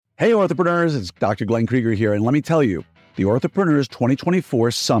Hey, Orthopreneurs, it's Dr. Glenn Krieger here, and let me tell you, the Orthopreneurs 2024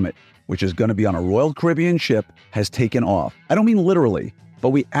 Summit, which is going to be on a Royal Caribbean ship, has taken off. I don't mean literally, but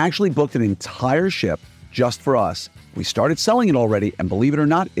we actually booked an entire ship just for us. We started selling it already, and believe it or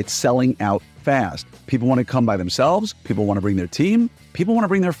not, it's selling out fast. People want to come by themselves, people want to bring their team, people want to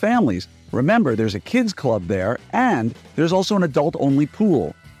bring their families. Remember, there's a kids club there, and there's also an adult-only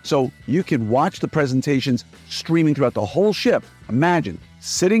pool. So you can watch the presentations streaming throughout the whole ship. Imagine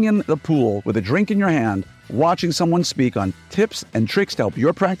sitting in the pool with a drink in your hand, watching someone speak on tips and tricks to help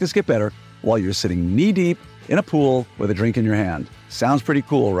your practice get better while you're sitting knee-deep in a pool with a drink in your hand. Sounds pretty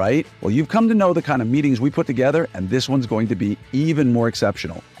cool, right? Well, you've come to know the kind of meetings we put together, and this one's going to be even more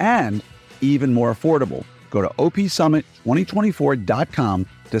exceptional and even more affordable. Go to opsummit2024.com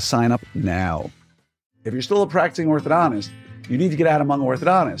to sign up now. If you're still a practicing orthodontist, you need to get out among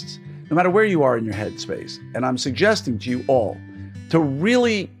orthodontists, no matter where you are in your headspace. And I'm suggesting to you all to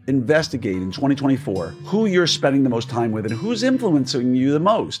really investigate in 2024 who you're spending the most time with and who's influencing you the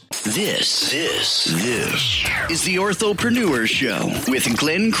most. This is the Orthopreneur Show with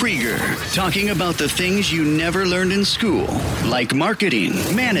Glenn Krieger, talking about the things you never learned in school, like marketing,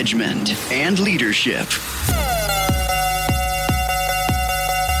 management, and leadership.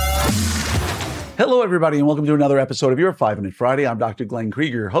 Hello, everybody, and welcome to another episode of Your 5-Minute Friday. I'm Dr. Glenn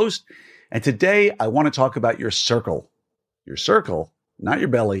Krieger, your host, and today I want to talk about your circle. Your circle, not your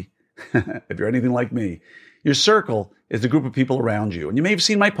belly, if you're anything like me. Your circle is the group of people around you. And you may have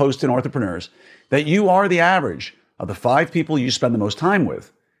seen my post in Orthopreneurs that you are the average of the 5 people you spend the most time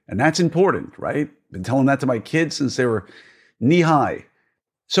with. And that's important, right? Been telling that to my kids since they were knee high.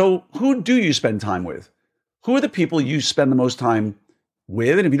 So who do you spend time with? Who are the people you spend the most time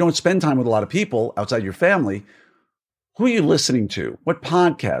with? And if you don't spend time with a lot of people outside your family, who are you listening to? What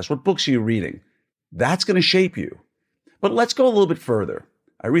podcasts? What books are you reading? That's going to shape you. But let's go a little bit further.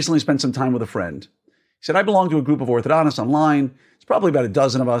 I recently spent some time with a friend. He said, I belong to a group of orthodontists online. It's probably about a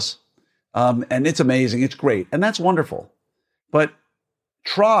dozen of us. And it's amazing. It's great. And that's wonderful. But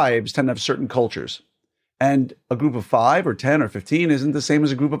tribes tend to have certain cultures. And a group of 5 or 10 or 15 isn't the same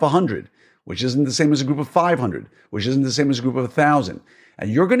as a group of 100, which isn't the same as a group of 500, which isn't the same as a group of 1,000.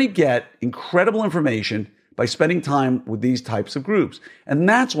 And you're going to get incredible information by spending time with these types of groups. And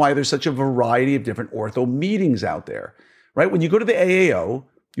that's why there's such a variety of different ortho meetings out there. Right? When you go to the AAO,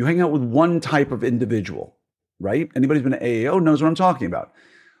 you hang out with one type of individual, right? Anybody who's been to AAO knows what I'm talking about.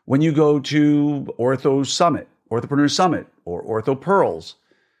 When you go to Ortho Summit, Orthopreneur Summit, or Ortho Pearls,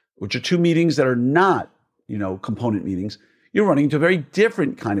 which are 2 meetings that are not, component meetings, you're running into a very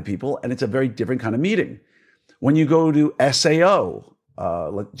different kind of people, and it's a very different kind of meeting. When you go to SAO,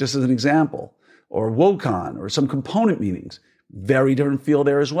 just as an example, or WOCON, or some component meetings, very different feel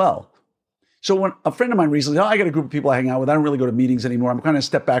there as well. So when a friend of mine recently said, I got a group of people I hang out with, I don't really go to meetings anymore. I'm kind of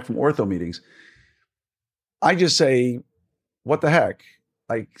step back from ortho meetings. I just say, what the heck?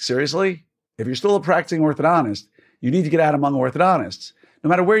 Like, seriously? If you're still a practicing orthodontist, you need to get out among orthodontists, no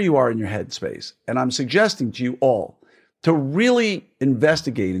matter where you are in your headspace. And I'm suggesting to you all to really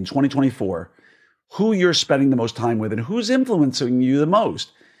investigate in 2024 who you're spending the most time with and who's influencing you the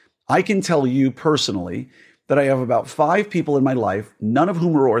most. I can tell you personally that I have about 5 people in my life, none of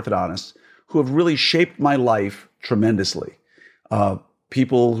whom are orthodontists, who have really shaped my life tremendously.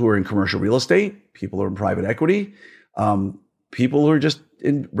 People who are in commercial real estate, people who are in private equity, people who are just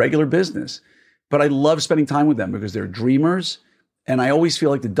in regular business. But I love spending time with them because they're dreamers, and I always feel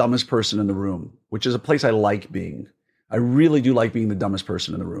like the dumbest person in the room, which is a place I like being. I really do like being the dumbest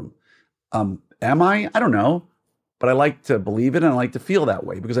person in the room. Am I? I don't know. But I like to believe it, and I like to feel that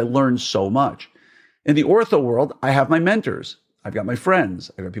way because I learn so much. In the ortho world, I have my mentors. I've got my friends.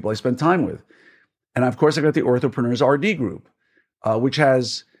 I've got people I spend time with. And of course, I've got the Orthopreneurs RD group, which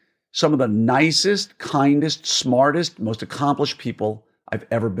has some of the nicest, kindest, smartest, most accomplished people I've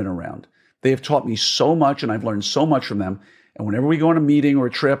ever been around. They have taught me so much, and I've learned so much from them. And whenever we go on a meeting or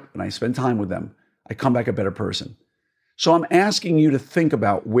a trip and I spend time with them, I come back a better person. So I'm asking you to think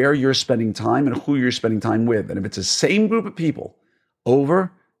about where you're spending time and who you're spending time with. And if it's the same group of people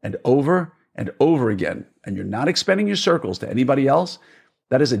over and over and over again, and you're not expanding your circles to anybody else,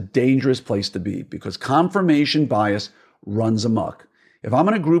 that is a dangerous place to be because confirmation bias runs amok. If I'm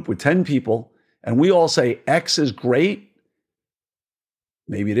in a group with 10 people and we all say X is great,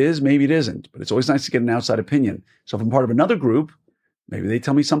 maybe it is, maybe it isn't, but it's always nice to get an outside opinion. So if I'm part of another group, maybe they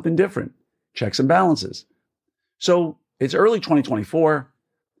tell me something different. Checks and balances. So it's early 2024.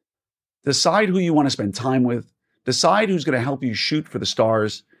 Decide who you want to spend time with. Decide who's going to help you shoot for the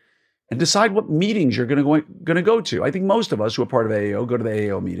stars. And decide what meetings you're going to go to. I think most of us who are part of AAO go to the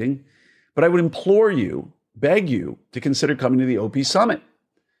AAO meeting, but I would implore you, beg you to consider coming to the OP Summit.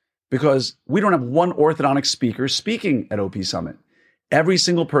 because we don't have one orthodontic speaker speaking at OP Summit. Every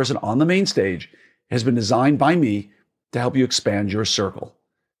single person on the main stage has been designed by me to help you expand your circle,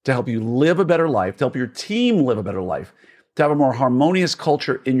 to help you live a better life, to help your team live a better life, to have a more harmonious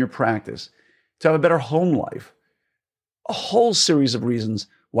culture in your practice, to have a better home life. A whole series of reasons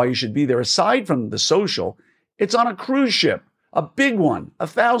why you should be there. Aside from the social, it's on a cruise ship, a big one,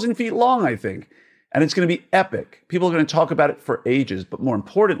 1,000 feet long, I think. And it's going to be epic. People are going to talk about it for ages. But more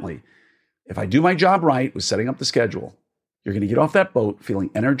importantly, if I do my job right with setting up the schedule, you're going to get off that boat feeling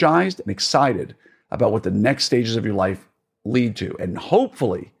energized and excited about what the next stages of your life lead to. And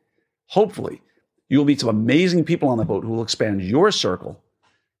hopefully, you'll meet some amazing people on the boat who will expand your circle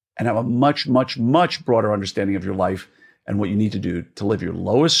and have a much, much, much broader understanding of your life and what you need to do to live your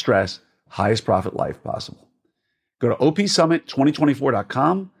lowest stress, highest profit life possible. Go to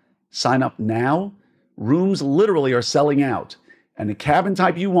opsummit2024.com, sign up now. Rooms literally are selling out, and the cabin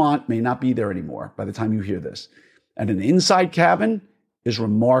type you want may not be there anymore by the time you hear this. And an inside cabin is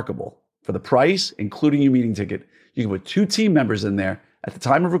remarkable. For the price, including your meeting ticket, you can put 2 team members in there at the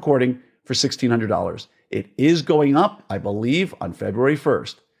time of recording for $1,600. It is going up, I believe, on February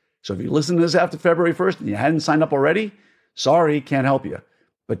 1st. So if you listen to this after February 1st and you hadn't signed up already, sorry, can't help you.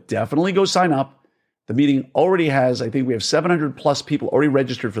 But definitely go sign up. The meeting already has, I think we have 700 plus people already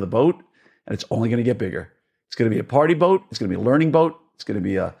registered for the boat, and it's only going to get bigger. It's going to be a party boat. It's going to be a learning boat. It's going to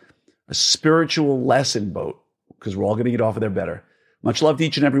be a spiritual lesson boat, because we're all going to get off of there better. Much love to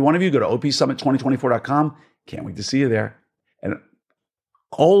each and every one of you. Go to opsummit2024.com. Can't wait to see you there. And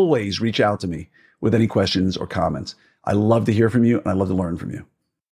always reach out to me with any questions or comments. I love to hear from you, and I love to learn from you.